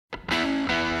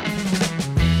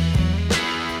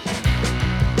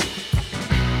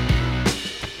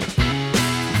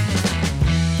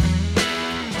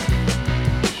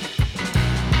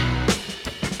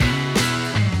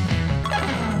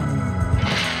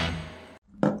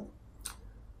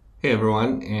Hey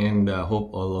everyone, and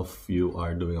hope all of you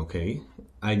are doing okay.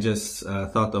 I just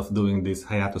thought of doing this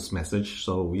hiatus message.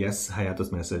 So, yes,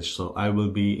 hiatus message. So, I will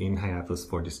be in hiatus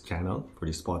for this channel, for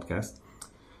this podcast.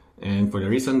 And for the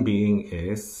reason being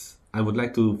is I would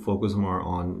like to focus more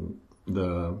on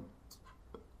the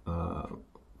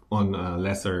on a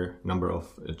lesser number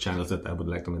of channels that I would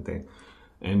like to maintain.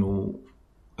 And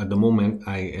at the moment,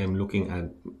 I am looking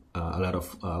at a lot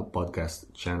of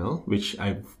podcast channel, which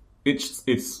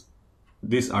it's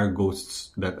these are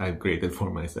ghosts that I've created for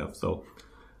myself. So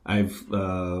I've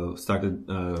started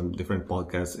different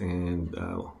podcasts, and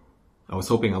I was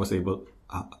hoping I was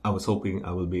hoping I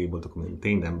will be able to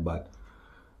maintain them, but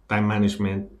time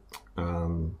management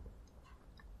and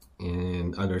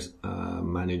others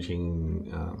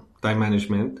managing time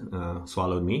management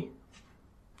swallowed me,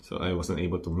 so I wasn't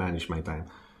able to manage my time,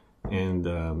 and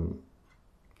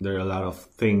there are a lot of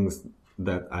things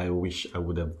that I wish I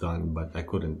would have done, but I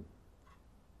couldn't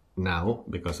now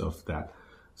because of that.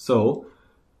 So,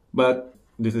 but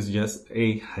this is just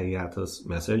a hiatus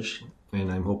message, and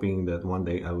I'm hoping that one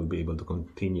day I will be able to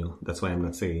continue. That's why I'm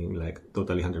not saying like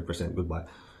totally 100% goodbye.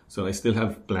 So I still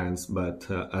have plans, but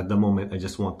at the moment I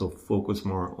just want to focus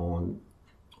more on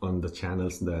the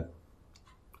channels that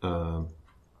on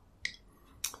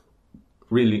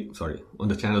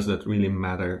the channels that really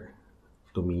matter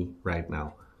to me right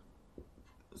now.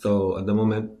 So at the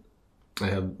moment, I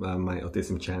have my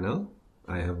autism channel.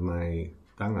 I have my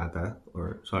tangata,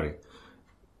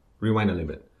 rewind a little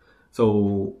bit.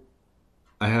 So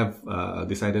I have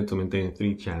decided to maintain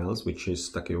 3 channels, which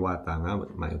is Takiwa Tanga,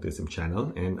 my autism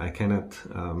channel, and I cannot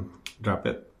drop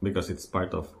it because it's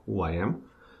part of who I am.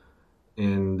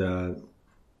 And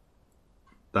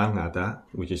Tangata,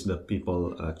 which is the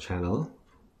people channel,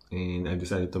 and I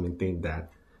decided to maintain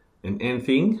that. And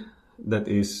anything that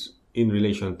is in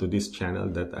relation to this channel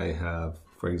that I have,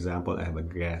 for example, I have a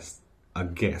guest,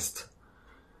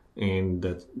 and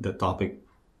that the topic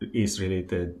is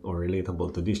related or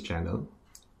relatable to this channel,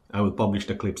 I will publish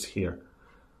the clips here.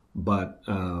 But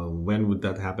when would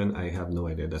that happen? I have no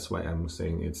idea. That's why I'm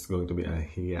saying it's going to be a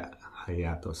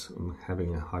hiatus. I'm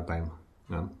having a hard time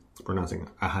pronouncing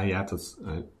a hiatus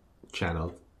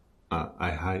channel.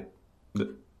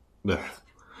 The,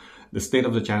 the state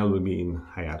of the channel will be in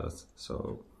hiatus.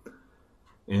 So,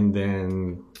 and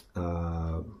then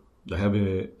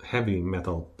the heavy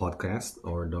metal podcast,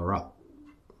 or the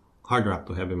hard rock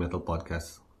to heavy metal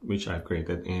podcast, which I've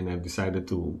created, and I've decided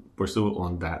to pursue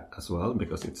on that as well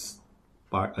because it's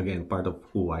part of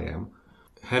who I am.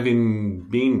 Having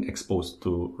been exposed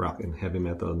to rock and heavy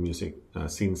metal music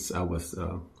since I was,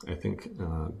 I think,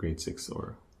 grade 6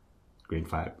 or grade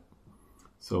 5.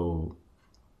 So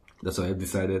that's why I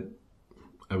decided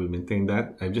I will maintain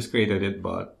that. I've just created it,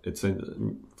 but it's a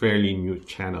fairly new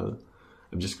channel.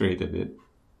 I've just created it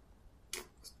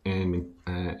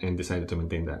and decided to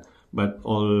maintain that. But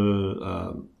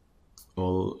all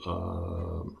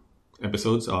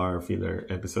episodes are filler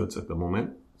episodes at the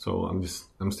moment. So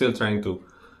I'm still trying to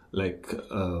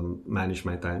manage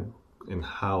my time and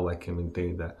how I can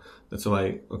maintain that. That's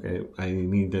why I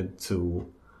needed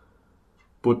to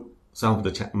put some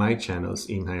of my channels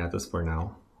in hiatus for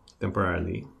now,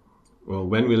 temporarily. Well,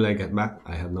 when will I get back?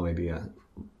 I have no idea.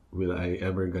 Will I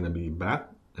ever gonna be back?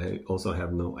 I also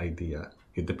have no idea.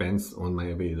 It depends on my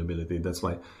availability. That's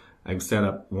why I've set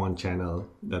up one channel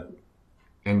that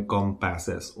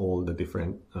encompasses all the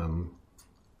different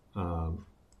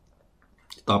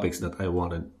topics that I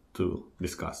wanted to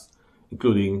discuss,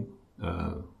 including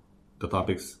the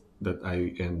topics that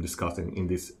I am discussing in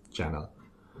this channel.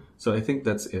 So I think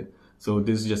that's it. So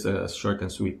this is just a short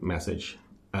and sweet message.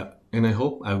 And I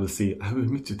hope I will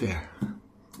meet you there.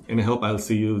 And I hope I'll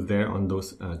see you there on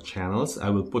those channels. I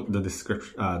will put the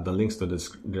links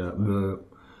to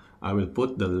I will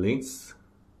put the links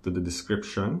to the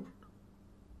description,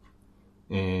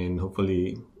 and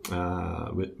hopefully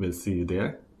we'll see you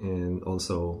there. And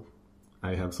also,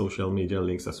 I have social media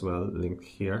links as well, linked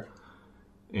here.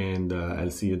 And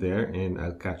I'll see you there, and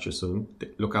I'll catch you soon.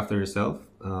 Look after yourself.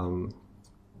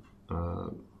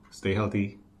 Stay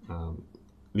healthy.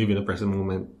 Live in the present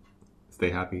moment. Stay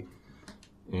happy.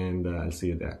 And I'll see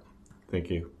you there. Thank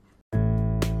you.